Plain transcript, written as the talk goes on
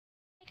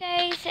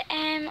Guys,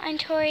 I'm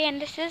Tori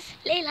and this is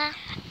Layla,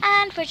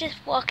 and we're just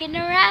walking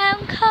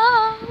around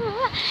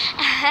cobh,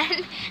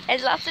 and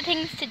there's lots of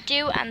things to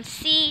do and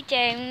see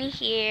down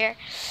here,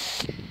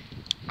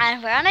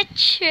 and we're on a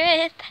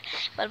trip.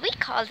 Well, we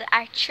called it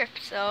our trip,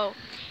 so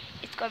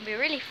it's going to be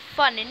really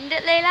fun, isn't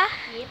it, Layla?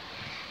 Yep.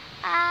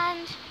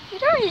 And you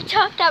don't really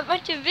talk that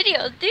much in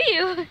videos, do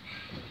you?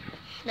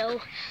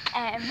 No.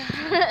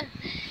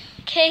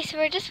 Okay, so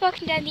we're just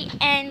walking down the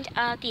end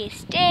of the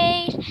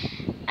estate,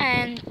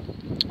 and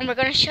we're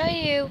going to show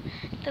you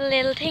the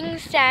little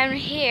things down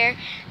here.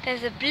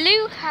 There's a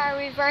blue car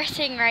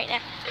reversing right now,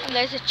 and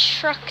there's a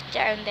truck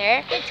down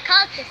there. It's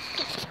called the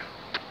skip.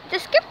 The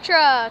skip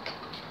truck.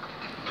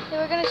 So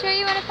we're going to show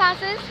you when it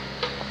passes.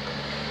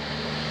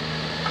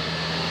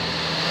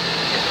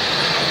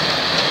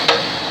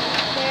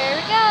 There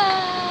it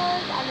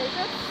goes. And there's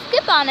no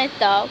skip on it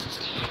though.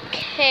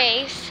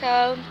 Okay,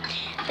 so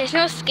there's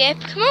no skip.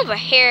 Come over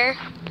here.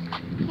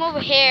 Come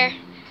over here.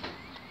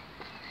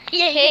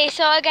 Okay,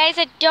 so guys,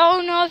 I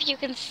don't know if you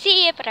can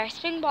see it, but our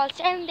spin ball's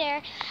down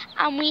there,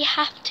 and we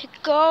have to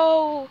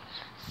go.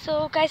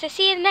 So guys, I'll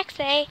see you the next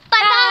day. Bye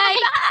bye.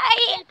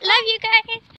 Bye. Love you guys.